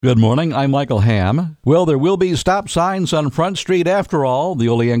Good morning, I'm Michael Ham. Well, there will be stop signs on Front Street after all. The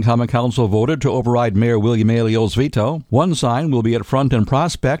Olean Common Council voted to override Mayor William Alio's veto. One sign will be at Front and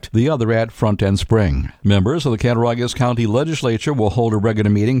Prospect, the other at Front and Spring. Members of the Cattaraugus County Legislature will hold a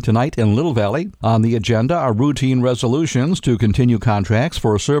regular meeting tonight in Little Valley. On the agenda are routine resolutions to continue contracts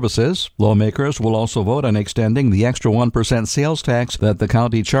for services. Lawmakers will also vote on extending the extra 1% sales tax that the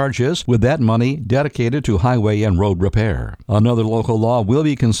county charges, with that money dedicated to highway and road repair. Another local law will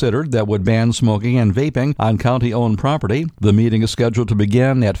be considered that would ban smoking and vaping on county-owned property. The meeting is scheduled to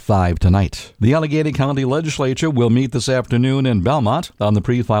begin at 5 tonight. The Allegheny County Legislature will meet this afternoon in Belmont. On the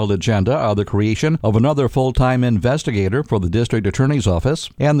pre-filed agenda are the creation of another full-time investigator for the District Attorney's Office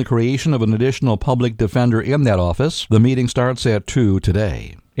and the creation of an additional public defender in that office. The meeting starts at 2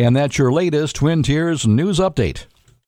 today. And that's your latest Twin Tiers news update.